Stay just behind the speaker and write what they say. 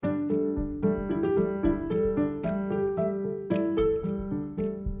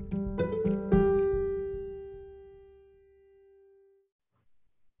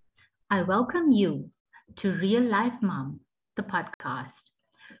I welcome you to Real Life Mom, the podcast.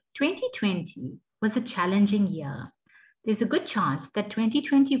 2020 was a challenging year. There's a good chance that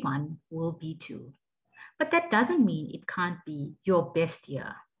 2021 will be too. But that doesn't mean it can't be your best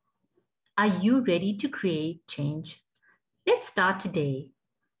year. Are you ready to create change? Let's start today.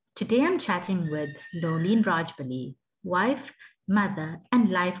 Today I'm chatting with Nolene Rajbali, wife, mother, and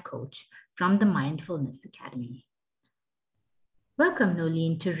life coach from the Mindfulness Academy. Welcome,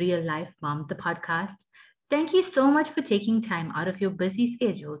 Nolene, to Real Life Mom, the podcast. Thank you so much for taking time out of your busy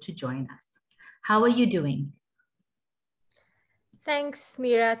schedule to join us. How are you doing? Thanks,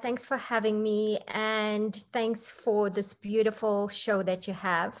 Mira. Thanks for having me. And thanks for this beautiful show that you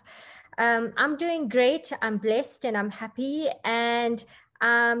have. I'm doing great. I'm blessed and I'm happy. And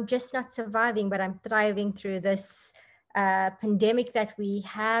I'm just not surviving, but I'm thriving through this pandemic that we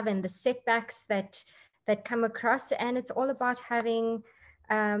have and the setbacks that come across. And it's all about having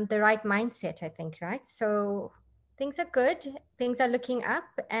the right mindset, I think, right? So things are good. Things are looking up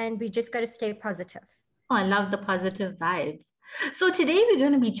and we just got to stay positive. Oh, I love the positive vibes. So today we're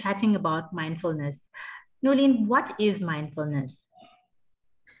going to be chatting about mindfulness. Nolene, what is mindfulness?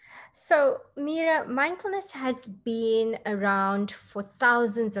 So, Mira, mindfulness has been around for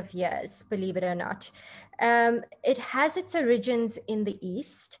thousands of years, believe it or not. It has its origins in the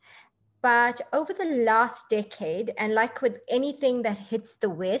East, but over the last decade, and like with anything that hits the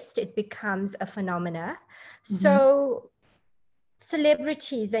West, it becomes a phenomena. So,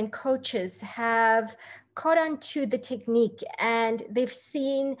 celebrities and coaches have caught on to the technique and they've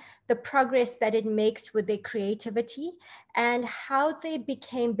seen the progress that it makes with their creativity and how they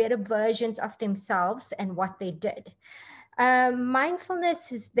became better versions of themselves and what they did. Mindfulness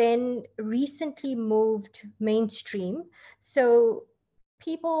has then recently moved mainstream. So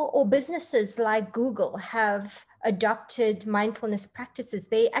people or businesses like Google have adopted mindfulness practices.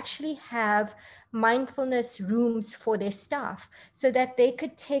 They actually have mindfulness rooms for their staff so that they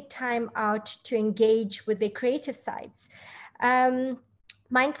could take time out to engage with their creative sides.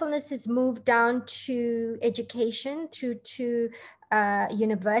 Mindfulness has moved down to education, through to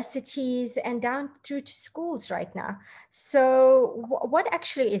universities, and down through to schools right now. So, what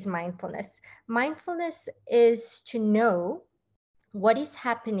actually is mindfulness? Mindfulness is to know what is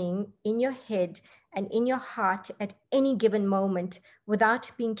happening in your head and in your heart at any given moment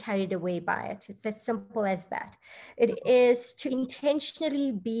without being carried away by it. It's as simple as that. It is to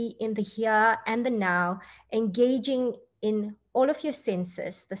intentionally be in the here and the now, engaging in all of your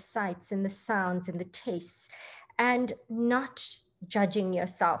senses, the sights and the sounds and the tastes, and not judging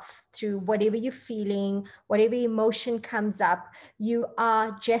yourself through whatever you're feeling, whatever emotion comes up. You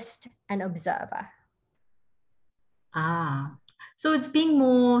are just an observer. So it's being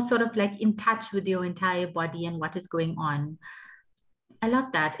more sort of like in touch with your entire body and what is going on. I love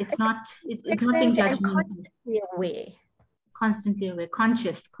that. It's not being judgmental. Consciously aware. Constantly aware,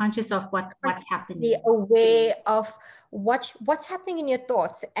 conscious of what's happening. Be aware of what's happening in your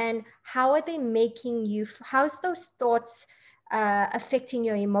thoughts and how are they making you, how's those thoughts affecting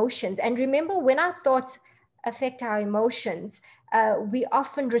your emotions. And remember, when our thoughts affect our emotions, we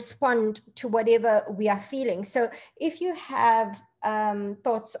often respond to whatever we are feeling. So if you have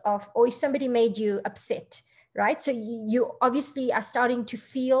thoughts of, or if somebody made you upset, right? So you obviously are starting to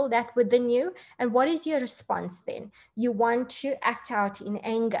feel that within you. And what is your response then? You want to act out in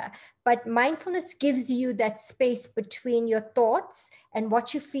anger. But mindfulness gives you that space between your thoughts and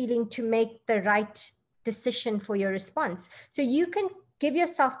what you're feeling to make the right decision for your response. So you can give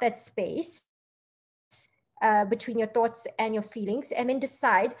yourself that space between your thoughts and your feelings, and then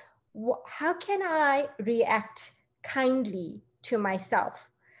decide, how can I react kindly to myself?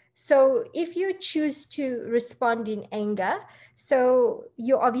 So if you choose to respond in anger, so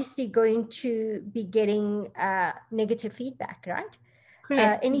you're obviously going to be getting negative feedback, right?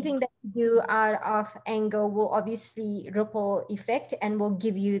 Anything that you do out of anger will obviously ripple effect and will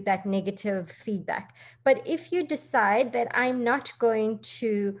give you that negative feedback. But if you decide that I'm not going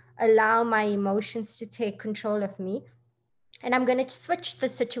to allow my emotions to take control of me, and I'm going to switch the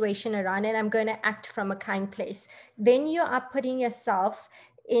situation around and I'm going to act from a kind place, then you are putting yourself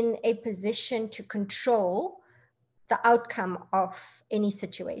in a position to control the outcome of any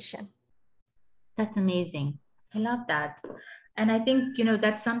situation. That's amazing. I love that. And I think,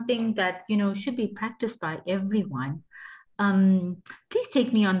 that's something that, should be practiced by everyone. Please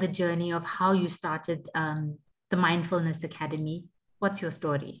take me on the journey of how you started the Mindfulness Academy. What's your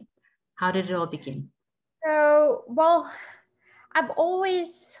story? How did it all begin? So, well, I've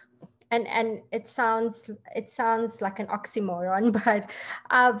always, and it sounds like an oxymoron, but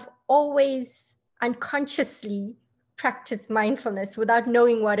I've always unconsciously practice mindfulness without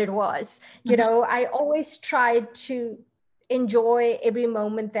knowing what it was. You know, I always tried to enjoy every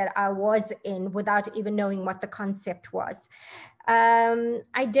moment that I was in without even knowing what the concept was.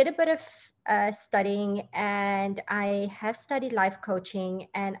 I did a bit of studying, and I have studied life coaching,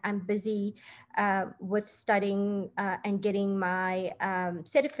 and I'm busy with studying and getting my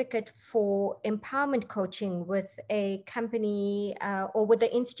certificate for empowerment coaching with a company or with an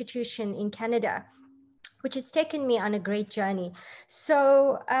institution in Canada, which has taken me on a great journey.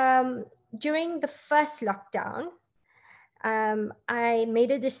 So during the first lockdown, I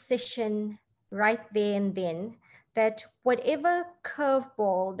made a decision right there and then that whatever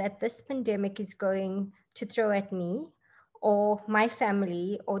curveball that this pandemic is going to throw at me or my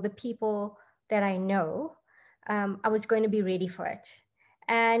family or the people that I know, I was going to be ready for it.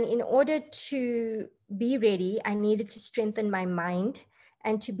 And in order to be ready, I needed to strengthen my mind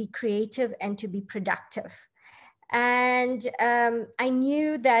and to be creative and to be productive. And I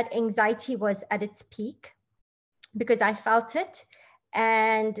knew that anxiety was at its peak because I felt it.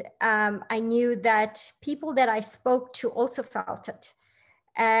 And I knew that people that I spoke to also felt it.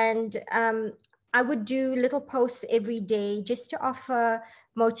 And I would do little posts every day just to offer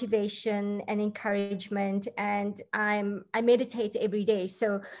motivation and encouragement. And I meditate every day.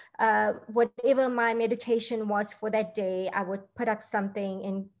 So whatever my meditation was for that day, I would put up something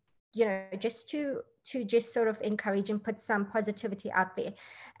and, you know, just to just sort of encourage and put some positivity out there.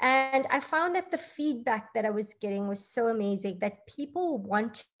 And I found that the feedback that I was getting was so amazing, that people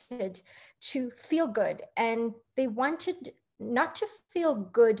wanted to feel good, and they wanted not to feel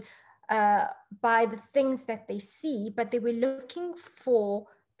good by the things that they see, but they were looking for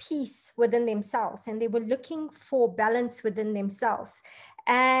peace within themselves, and they were looking for balance within themselves.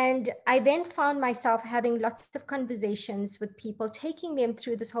 And I then found myself having lots of conversations with people, taking them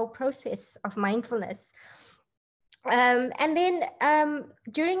through this whole process of mindfulness. And then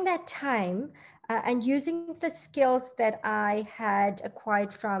during that time, and using the skills that I had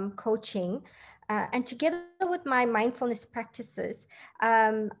acquired from coaching, and together with my mindfulness practices,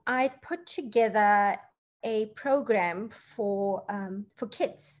 I put together a program for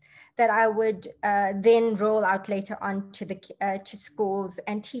kids that I would then roll out later on to to schools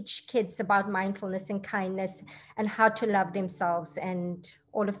and teach kids about mindfulness and kindness and how to love themselves and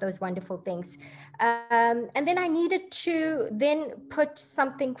all of those wonderful things. And then I needed to then put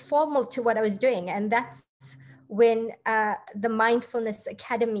something formal to what I was doing, and that's when the Mindfulness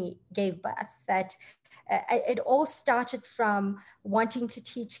Academy gave birth. That it all started from wanting to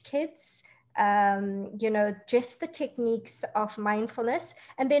teach kids you know, just the techniques of mindfulness,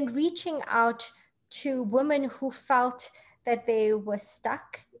 and then reaching out to women who felt that they were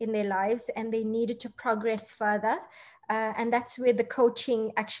stuck in their lives and they needed to progress further. And that's where the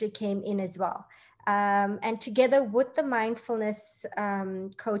coaching actually came in as well. And together with the mindfulness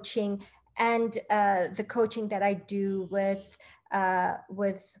coaching and the coaching that I do with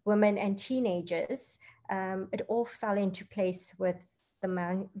women and teenagers, it all fell into place with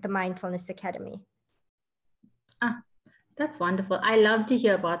the Mindfulness Academy. That's wonderful. I love to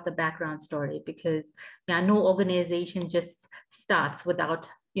hear about the background story, because no organization just starts without,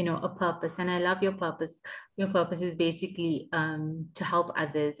 you know, a purpose. And I love your purpose. Your purpose is basically to help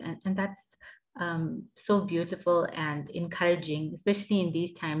others. And that's so beautiful and encouraging, especially in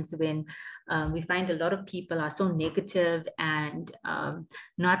these times when we find a lot of people are so negative and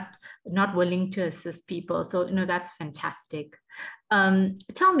not willing to assist people. So, you know, that's fantastic.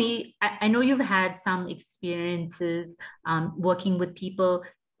 Tell me, I know you've had some experiences working with people.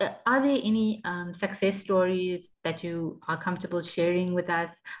 Are there any success stories that you are comfortable sharing with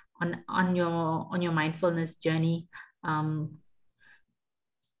us on your mindfulness journey?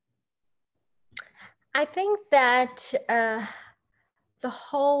 I think that the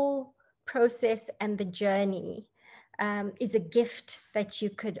whole process and the journey is a gift that you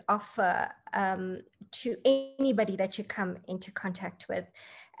could offer to anybody that you come into contact with.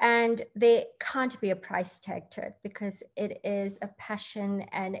 And there can't be a price tag to it, because it is a passion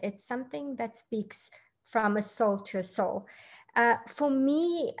and it's something that speaks from a soul to a soul. For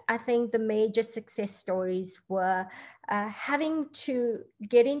me, I think the major success stories were having to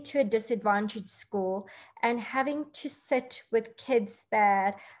get into a disadvantaged school and having to sit with kids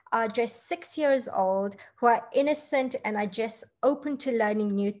that are just 6 years old, who are innocent and are just open to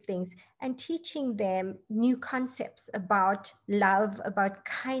learning new things, and teaching them new concepts about love, about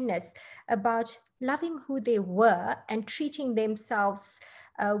kindness, about loving who they were and treating themselves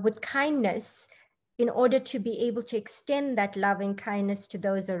with kindness in order to be able to extend that love and kindness to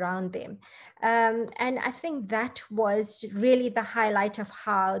those around them. And I think that was really the highlight of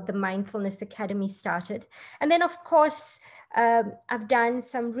how the Mindfulness Academy started. And then, of course, I've done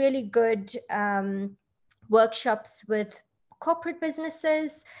some really good workshops with corporate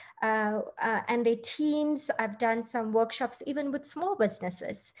businesses and their teams. I've done some workshops even with small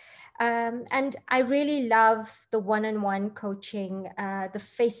businesses. And I really love the one-on-one coaching, the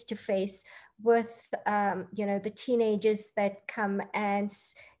face-to-face with, the teenagers that come and,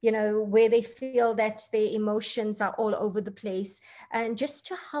 where they feel that their emotions are all over the place, and just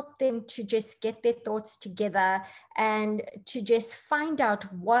to help them to just get their thoughts together and to just find out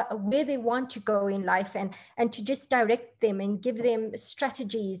where they want to go in life, and to just direct them and give them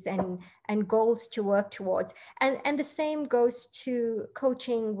strategies and goals to work towards. And the same goes to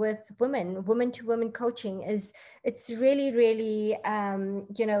coaching with women to women coaching. It's really, really,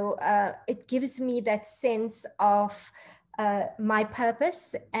 it gives me that sense of my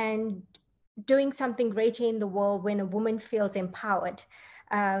purpose and doing something greater in the world when a woman feels empowered.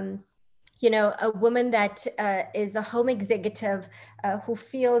 A woman that is a home executive who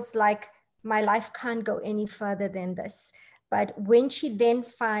feels like my life can't go any further than this. But when she then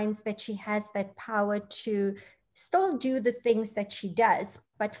finds that she has that power to still do the things that she does,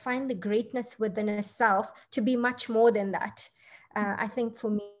 but find the greatness within herself to be much more than that. I think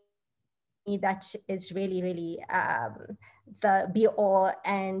for me, that is really, really the be all.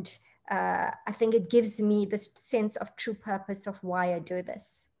 And I think it gives me this sense of true purpose of why I do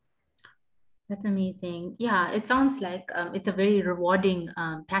this. That's amazing. Yeah, it sounds like it's a very rewarding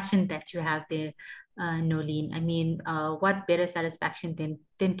passion that you have there, Nolene. I mean, what better satisfaction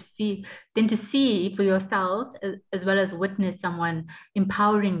than to see for yourself as well as witness someone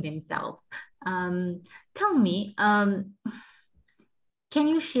empowering themselves. Tell me, can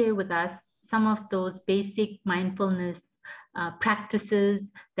you share with us some of those basic mindfulness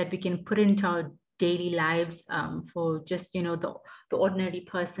practices that we can put into our daily lives for just the ordinary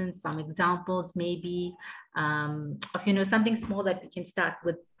person? Some examples maybe of something small that we can start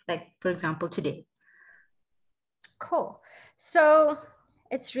with, like for example today. Cool. So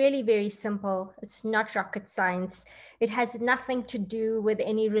it's really very simple. It's not rocket science. It has nothing to do with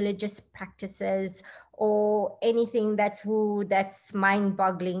any religious practices or anything that's woo, that's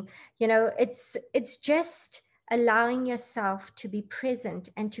mind-boggling. It's just allowing yourself to be present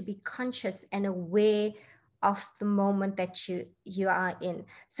and to be conscious and aware of the moment that you are in.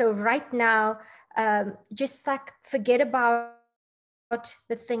 So right now, just like forget about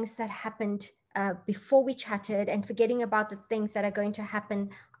the things that happened before we chatted, and forgetting about the things that are going to happen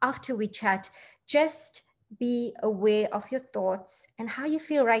after we chat. Just be aware of your thoughts and how you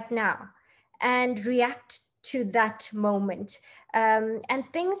feel right now, and react to that moment, and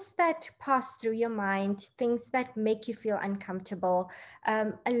things that pass through your mind, things that make you feel uncomfortable.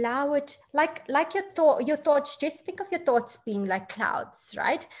 Allow it, like your thoughts. Just think of your thoughts being like clouds,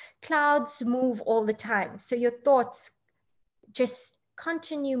 right? Clouds move all the time, so your thoughts just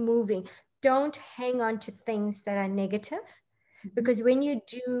continue moving. Don't hang on to things that are negative, because when you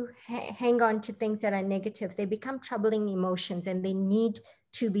do hang on to things that are negative, they become troubling emotions and they need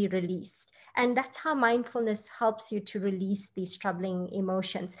to be released. And that's how mindfulness helps you to release these troubling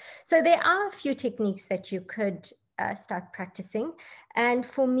emotions. So there are a few techniques that you could start practicing. And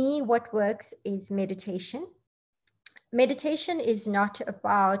for me, what works is meditation. Meditation is not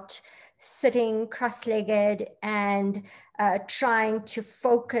about sitting cross-legged and trying to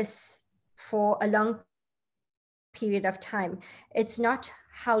focus for a long period of time. It's not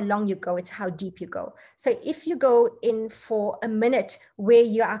how long you go, it's how deep you go. So if you go in for a minute where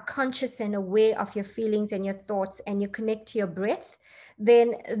you are conscious and aware of your feelings and your thoughts, and you connect to your breath,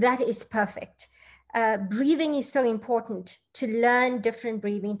 then that is perfect. Breathing is so important, to learn different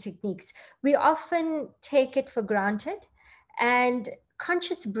breathing techniques. We often take it for granted, and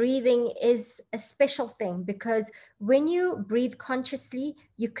conscious breathing is a special thing, because when you breathe consciously,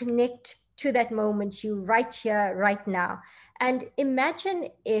 you connect to that moment, you right here, right now. And imagine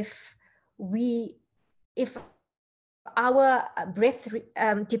if our breath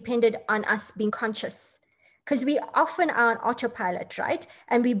depended on us being conscious, because we often are on autopilot, right?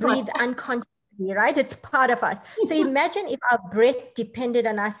 And we breathe unconsciously, right? It's part of us. So imagine if our breath depended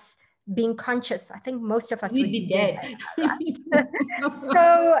on us being conscious. I think most of us would be dead. Right?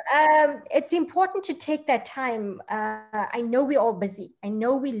 So it's important to take that time. I know we're all busy. I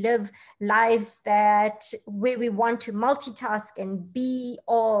know we live lives where we want to multitask and be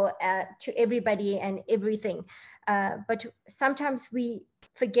all to everybody and everything. But sometimes we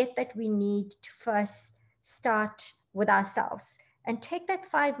forget that we need to first start with ourselves and take that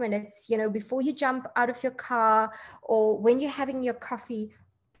 5 minutes, before you jump out of your car or when you're having your coffee.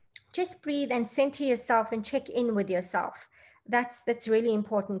 Just breathe and center yourself and check in with yourself. That's really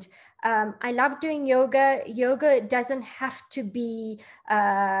important. I love doing yoga. Yoga doesn't have to be,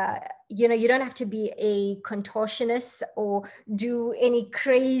 you don't have to be a contortionist or do any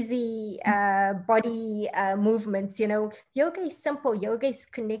crazy body movements. Yoga is simple. Yoga is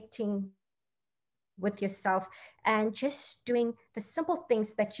connecting with yourself and just doing the simple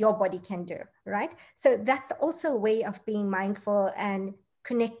things that your body can do, right? So that's also a way of being mindful and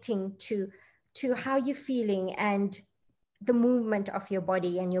connecting to how you're feeling and the movement of your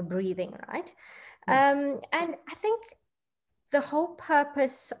body and your breathing, right? And I think the whole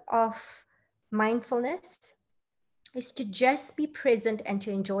purpose of mindfulness is to just be present and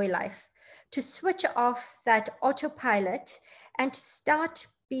to enjoy life, to switch off that autopilot and to start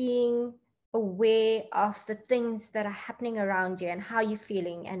being aware of the things that are happening around you and how you're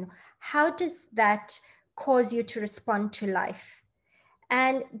feeling and how does that cause you to respond to life.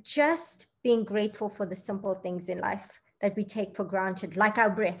 And just being grateful for the simple things in life that we take for granted, like our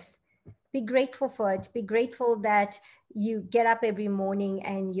breath. Be grateful for it. Be grateful that you get up every morning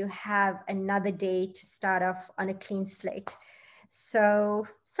and you have another day to start off on a clean slate. So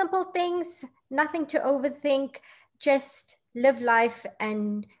simple things, nothing to overthink, just live life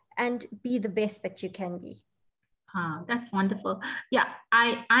and be the best that you can be. That's wonderful. Yeah,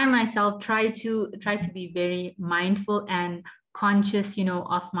 I myself try to be very mindful and conscious,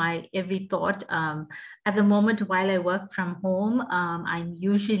 of my every thought. At the moment, while I work from home, I'm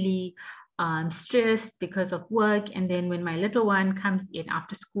usually stressed because of work, and then when my little one comes in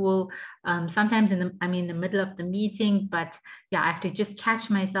after school, sometimes I'm in the middle of the meeting, but yeah, I have to just catch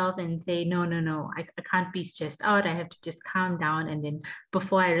myself and say, no, I can't be stressed out. I have to just calm down, and then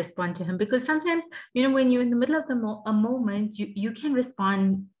before I respond to him, because sometimes, when you're in the middle of a moment, you can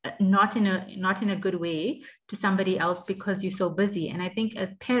respond not in a good way to somebody else because you're so busy. And I think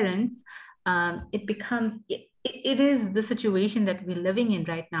as parents, it becomes it is the situation that we're living in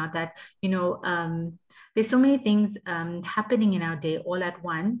right now, that there's so many things happening in our day all at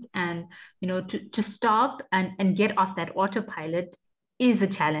once, and to stop and get off that autopilot is a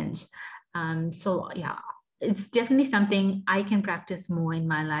challenge. So yeah, it's definitely something I can practice more in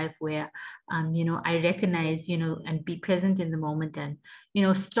my life, where I recognize, and be present in the moment, and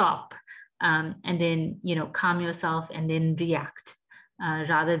stop, and then calm yourself and then react,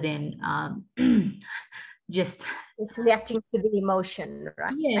 rather than just it's reacting to the emotion,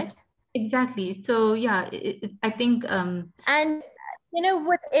 right? Yes, exactly. So yeah, I think and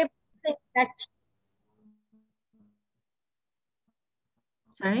with everything that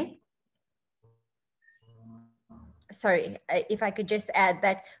sorry, if I could just add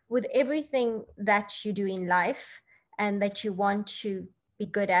that with everything that you do in life and that you want to be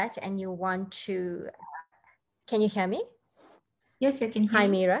good at and you want to, can you hear me? Yes, I can hear Hi,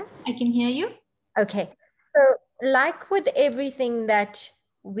 you. Mira. I can hear you. Okay. So like with everything that's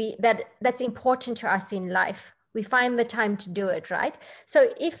important to us in life, we find the time to do it, right? So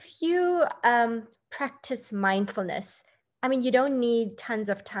if you practice mindfulness, I mean, you don't need tons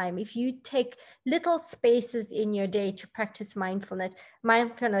of time. If you take little spaces in your day to practice mindfulness,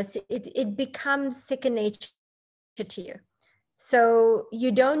 it becomes second nature to you. So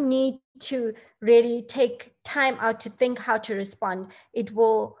you don't need to really take time out to think how to respond. It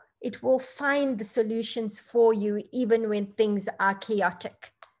will find the solutions for you even when things are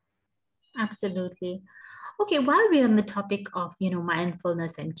chaotic. Absolutely. Okay, while we're on the topic of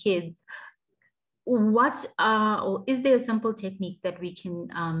mindfulness and kids, or is there a simple technique that we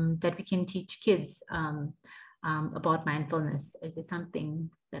can teach kids about mindfulness? Is there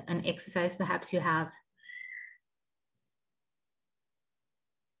something, an exercise perhaps you have?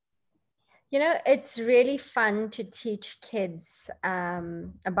 It's really fun to teach kids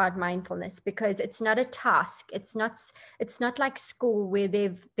about mindfulness because it's not a task. It's not like school where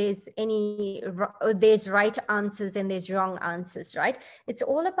there's right answers and there's wrong answers, right? It's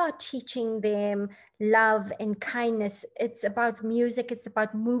all about teaching them love and kindness. It's about music. It's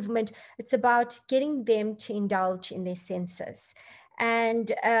about movement. It's about getting them to indulge in their senses.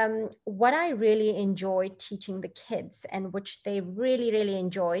 And what I really enjoyed teaching the kids, and which they really, really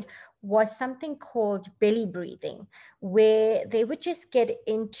enjoyed, was something called belly breathing, where they would just get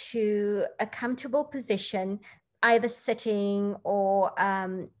into a comfortable position, either sitting or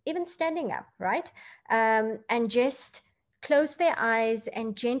even standing up, right? And just close their eyes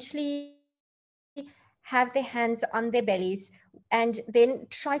and gently have their hands on their bellies and then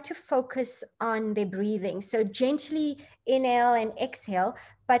try to focus on their breathing. So gently inhale and exhale,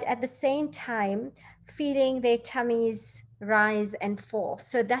 but at the same time, feeling their tummies rise and fall.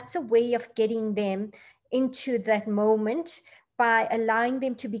 So that's a way of getting them into that moment by allowing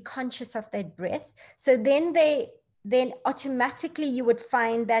them to be conscious of that breath. So then automatically you would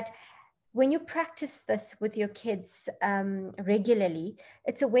find that when you practice this with your kids regularly,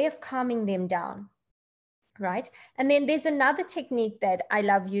 it's a way of calming them down, right? And then there's another technique that I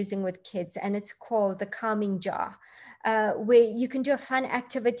love using with kids, and it's called the calming jar, where you can do a fun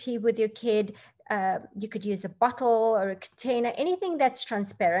activity with your kid. You could use a bottle or a container, anything that's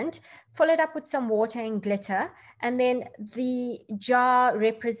transparent, fill it up with some water and glitter, and then the jar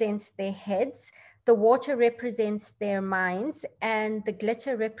represents their heads, the water represents their minds, and the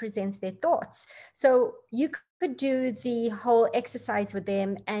glitter represents their thoughts. So you could do the whole exercise with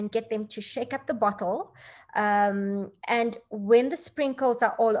them and get them to shake up the bottle. And when the sprinkles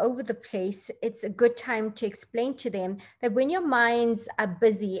are all over the place, it's a good time to explain to them that when your minds are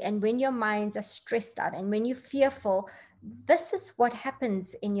busy and when your minds are stressed out and when you're fearful, this is what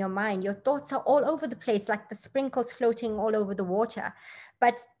happens in your mind. Your thoughts are all over the place, like the sprinkles floating all over the water.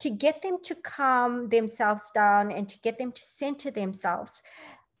 But to get them to calm themselves down and to get them to center themselves,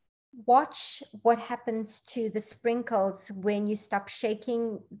 watch what happens to the sprinkles when you stop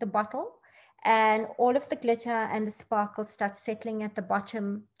shaking the bottle, and all of the glitter and the sparkles start settling at the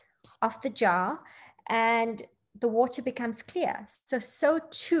bottom of the jar, and the water becomes clear. So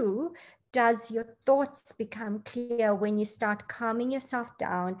too does your thoughts become clear when you start calming yourself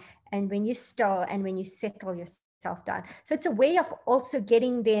down, and when you still and when you settle yourself down. So it's a way of also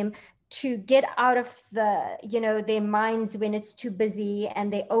getting them to get out of the, their minds when it's too busy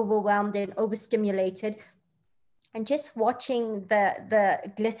and they're overwhelmed and overstimulated, and just watching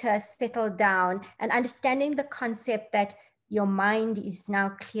the glitter settle down and understanding the concept that your mind is now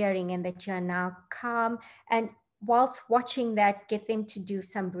clearing and that you're now calm. And whilst watching that, get them to do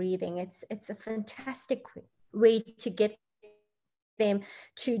some breathing. It's a fantastic way to get them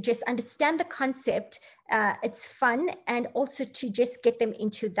to just understand the concept. It's fun, and also to just get them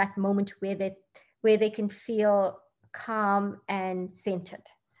into that moment where they can feel calm and centered.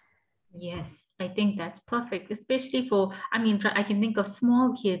 Yes, I think that's perfect, especially for, I can think of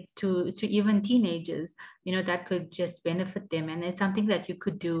small kids to even teenagers, that could just benefit them. And it's something that you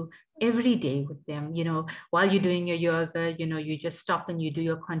could do every day with them, while you're doing your yoga, you just stop and you do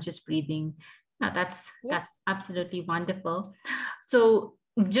your conscious breathing. Now, that's absolutely wonderful. So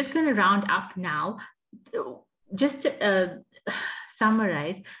I'm just going to round up now. Just to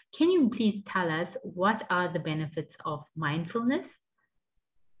summarize, can you please tell us what are the benefits of mindfulness?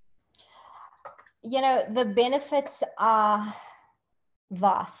 The benefits are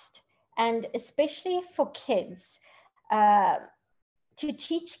vast, and especially for kids, to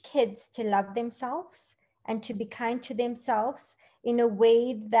teach kids to love themselves and to be kind to themselves in a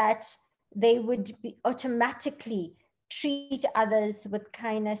way that they would be automatically treat others with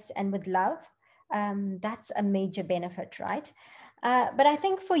kindness and with love. That's a major benefit, right? But I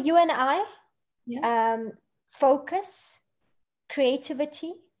think for you and I, focus,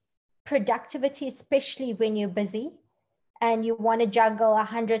 creativity, productivity, especially when you're busy and you want to juggle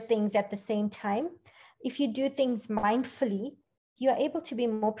 100 things at the same time. If you do things mindfully, you're able to be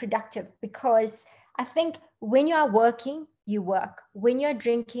more productive, because I think when you are working, you work. When you're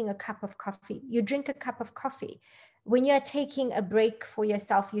drinking a cup of coffee, you drink a cup of coffee. When you're taking a break for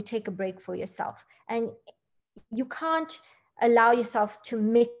yourself, you take a break for yourself. And you can't allow yourself to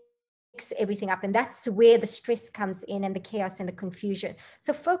mix everything up, and that's where the stress comes in and the chaos and the confusion.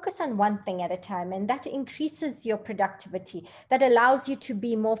 So focus on one thing at a time, and that increases your productivity, that allows you to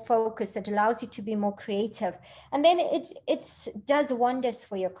be more focused, that allows you to be more creative, and then it does wonders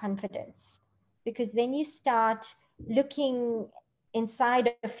for your confidence, because then you start looking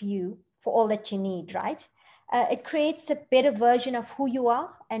inside of you for all that you need, right? It creates a better version of who you are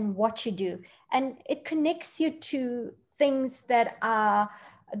and what you do, and it connects you to things that are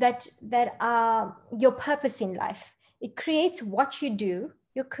your purpose in life. It creates what you do,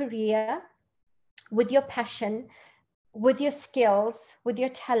 your career, with your passion, with your skills, with your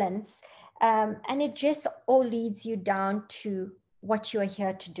talents, and it just all leads you down to what you are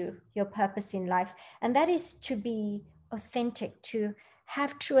here to do, your purpose in life. And that is to be authentic, to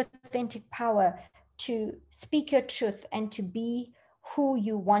have true authentic power, to speak your truth, and to be who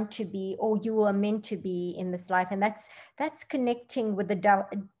you want to be, or you are meant to be in this life. And that's connecting with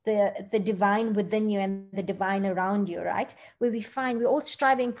the divine within you and the divine around you, right? Where we find we're all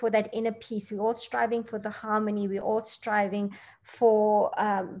striving for that inner peace, we're all striving for the harmony, we're all striving for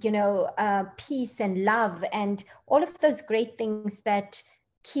peace and love and all of those great things that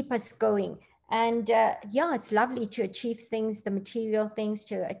keep us going. And yeah, it's lovely to achieve things, the material things,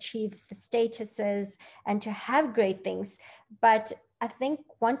 to achieve the statuses and to have great things. But I think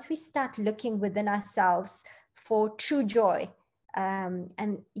once we start looking within ourselves for true joy,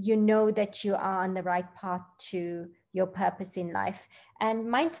 and you know that you are on the right path to your purpose in life. And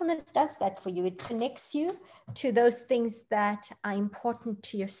mindfulness does that for you. It connects you to those things that are important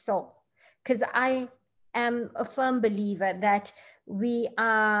to your soul. Because I am a firm believer that we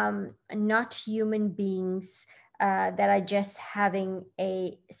are not human beings that are just having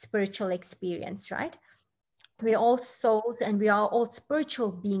a spiritual experience, right? We're all souls and we are all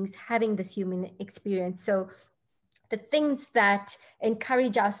spiritual beings having this human experience. So the things that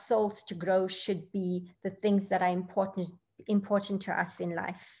encourage our souls to grow should be the things that are important to us in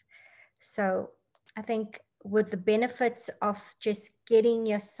life. So I think with the benefits of just getting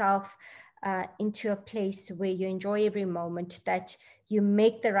yourself into a place where you enjoy every moment, that you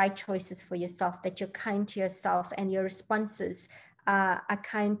make the right choices for yourself, that you're kind to yourself and your responses are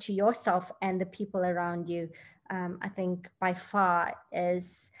kind to yourself and the people around you, I think by far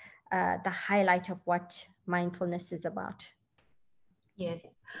is the highlight of what mindfulness is about. Yes,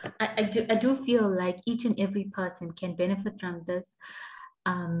 I do feel like each and every person can benefit from this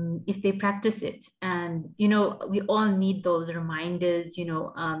if they practice it. And, we all need those reminders,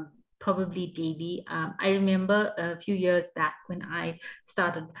 probably daily. I remember a few years back when I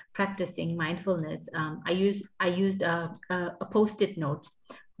started practicing mindfulness, I used a post-it note,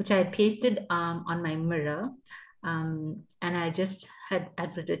 which I had pasted on my mirror. And I just had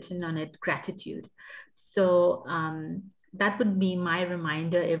written on it gratitude. So that would be my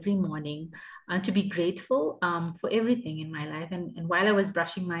reminder every morning to be grateful for everything in my life. And while I was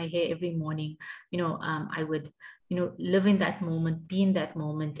brushing my hair every morning, I would, live in that moment, be in that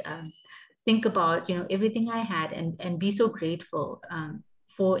moment, think about, everything I had and be so grateful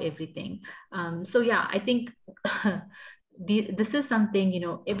for everything. So yeah, I think this is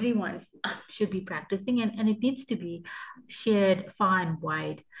something, everyone should be practicing, and it needs to be shared far and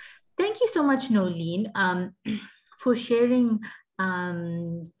wide. Thank you so much, Nolene, for sharing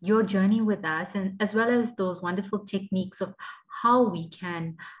your journey with us, and as well as those wonderful techniques of how we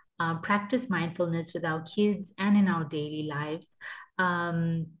can practice mindfulness with our kids and in our daily lives.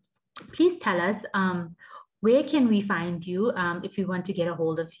 Please tell us, where can we find you if we want to get a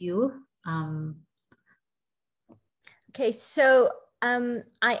hold of you? Okay, so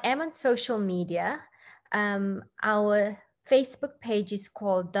I am on social media. Our Facebook page is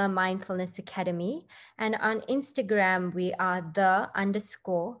called The Mindfulness Academy. And on Instagram, we are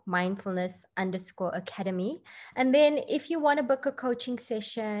the_mindfulness_academy. And then if you want to book a coaching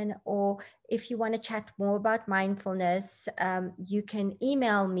session, or if you want to chat more about mindfulness, you can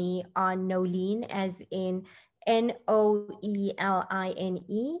email me on Nolene, as in Noeline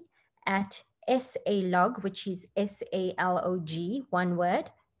at SALOG, which is SALOG, one word,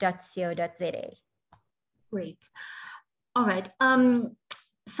 .co.za. Great. All right.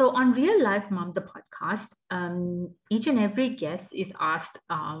 So on Real Life Mom, the podcast, each and every guest is asked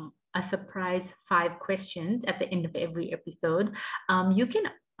a surprise 5 questions at the end of every episode. You can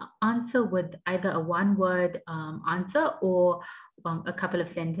answer with either a one-word answer or a couple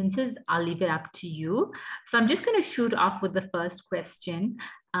of sentences. I'll leave it up to you. So I'm just going to shoot off with the first question.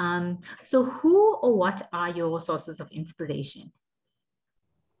 So who or what are your sources of inspiration?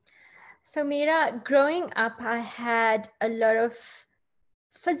 So Mira, growing up, I had a lot of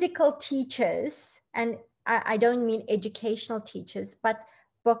physical teachers, and I don't mean educational teachers, but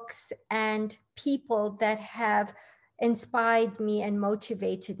books and people that have inspired me and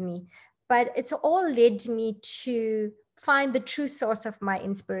motivated me. But it's all led me to find the true source of my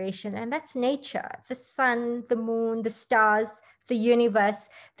inspiration, and that's nature. The sun, the moon, the stars, the universe,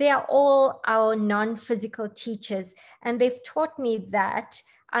 they are all our non-physical teachers, and they've taught me that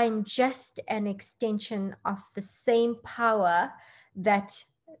I'm just an extension of the same power that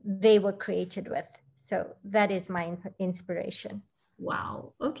they were created with. So that is my inspiration.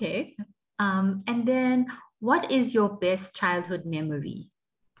 Wow. Okay. And then what is your best childhood memory?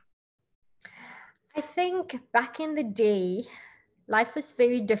 I think back in the day, life was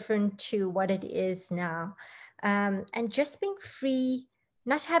very different to what it is now. And just being free,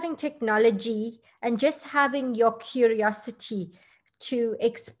 not having technology, and just having your curiosity to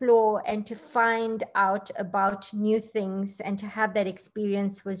explore and to find out about new things and to have that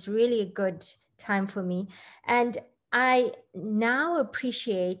experience was really a good time for me. And I now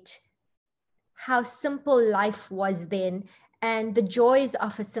appreciate how simple life was then and the joys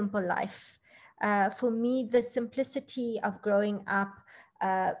of a simple life. For me, the simplicity of growing up,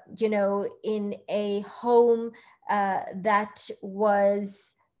 in a home that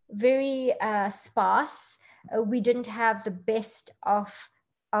was very sparse. We didn't have the best of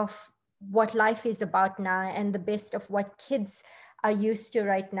what life is about now and the best of what kids are used to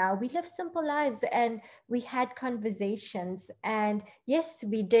right now. We live simple lives and we had conversations. And yes,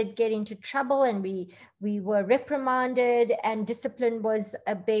 we did get into trouble and we were reprimanded, and discipline was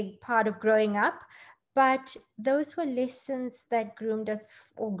a big part of growing up. But those were lessons that groomed us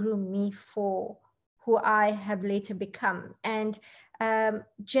or groomed me for who I have later become. And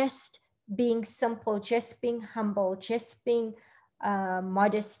just being simple, just being humble, just being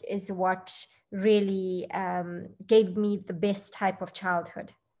modest is what really gave me the best type of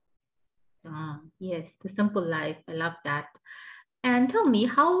childhood. Yes, the simple life. I love that. And tell me,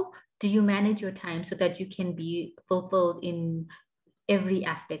 how do you manage your time so that you can be fulfilled in every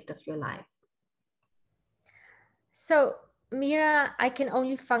aspect of your life? So, Mira, I can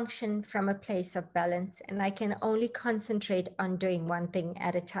only function from a place of balance, and I can only concentrate on doing one thing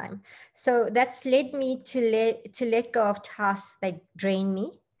at a time. So that's led me to let go of tasks that drain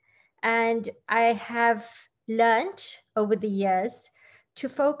me. And I have learned over the years to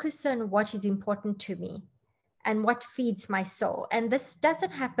focus on what is important to me and what feeds my soul. And this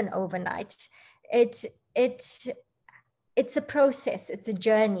doesn't happen overnight. It it it's a process, it's a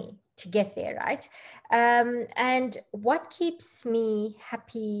journey to get there, right? And what keeps me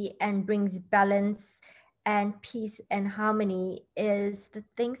happy and brings balance and peace and harmony is the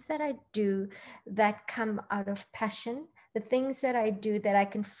things that I do that come out of passion, the things that I do that I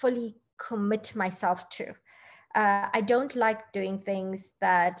can fully commit myself to. I don't like doing things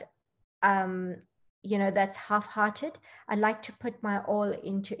that um, that's half-hearted. I like to put my all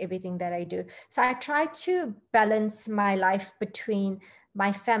into everything that I do. So I try to balance my life between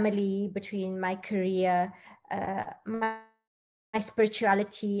my family, between my career, my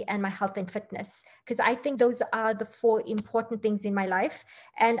spirituality, and my health and fitness, because I think those are the four important things in my life.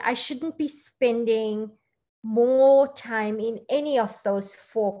 And I shouldn't be spending more time in any of those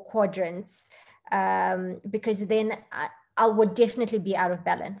four quadrants, because then I would definitely be out of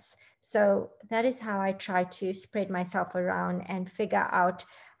balance. So that is how I try to spread myself around and figure out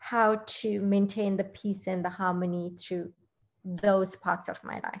how to maintain the peace and the harmony through those parts of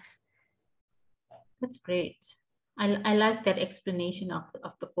my life. That's great. I like that explanation of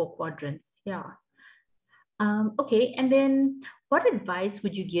the four quadrants. Yeah. Okay. And then what advice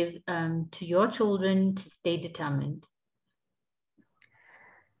would you give to your children to stay determined?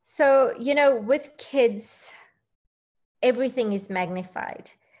 So, with kids, everything is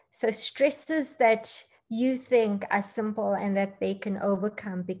magnified. So stresses that you think are simple and that they can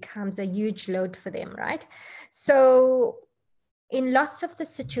overcome becomes a huge load for them, right? So in lots of the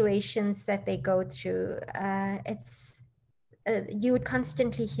situations that they go through, you would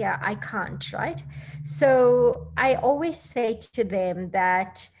constantly hear, I can't, right? So I always say to them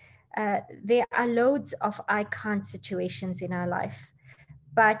that there are loads of I can't situations in our life,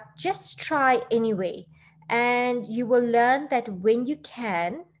 but just try anyway. And you will learn that when you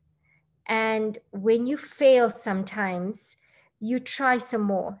can and when you fail sometimes, you try some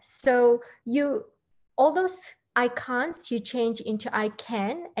more. So all those I can'ts, you change into I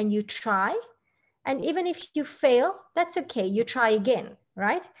can and you try. And even if you fail, that's okay. You try again,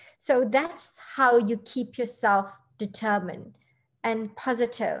 right? So that's how you keep yourself determined and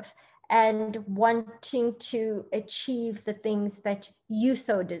positive and wanting to achieve the things that you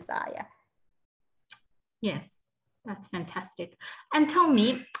so desire. Yes, that's fantastic. And tell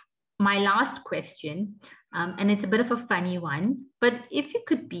me, my last question, and it's a bit of a funny one, but if you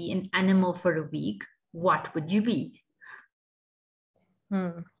could be an animal for a week, what would you be?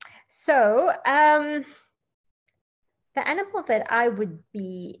 So, the animal that I would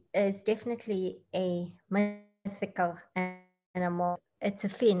be is definitely a mythical animal. It's a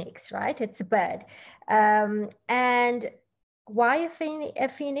phoenix, right? It's a bird. And why a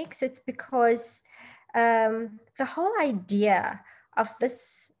phoenix? It's because the whole idea of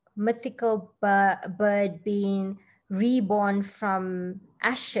this mythical bird being reborn from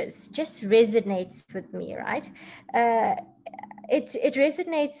ashes just resonates with me, right? It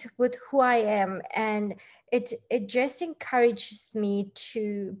resonates with who I am, and it just encourages me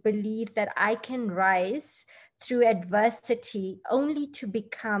to believe that I can rise through adversity only to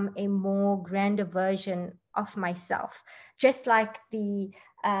become a more grander version of myself. Just like the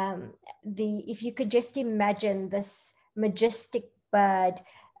if you could just imagine this majestic bird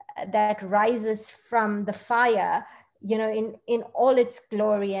that rises from the fire, in all its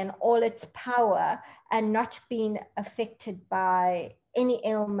glory and all its power, and not being affected by any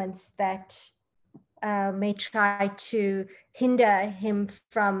ailments that may try to hinder him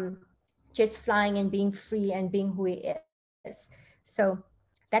from just flying and being free and being who he is. So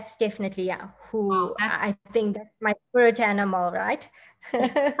That's definitely who Wow, I think that's my spirit animal, right?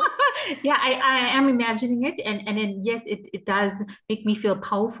 yeah, I am imagining it, and then yes, it does make me feel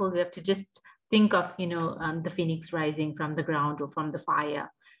powerful. We have to just think of the phoenix rising from the ground or from the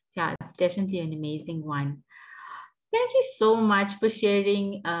fire. Yeah, it's definitely an amazing one. Thank you so much for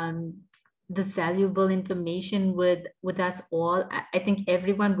sharing this valuable information with us all. I think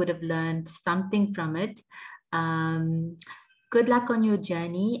everyone would have learned something from it. Um, Good luck on your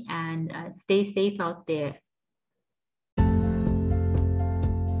journey, and stay safe out there.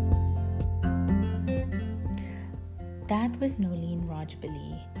 That was Nolene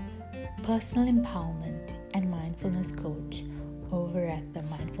Rajbali, personal empowerment and mindfulness coach over at the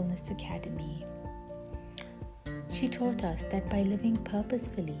Mindfulness Academy. She taught us that by living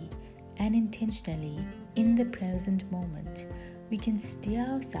purposefully and intentionally in the present moment, we can steer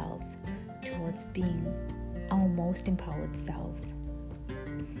ourselves towards being our most empowered selves.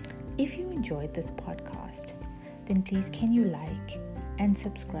 If you enjoyed this podcast, then please can you like and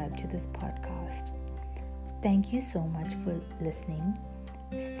subscribe to this podcast. Thank you so much for listening.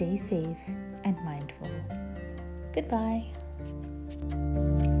 Stay safe and mindful. Goodbye.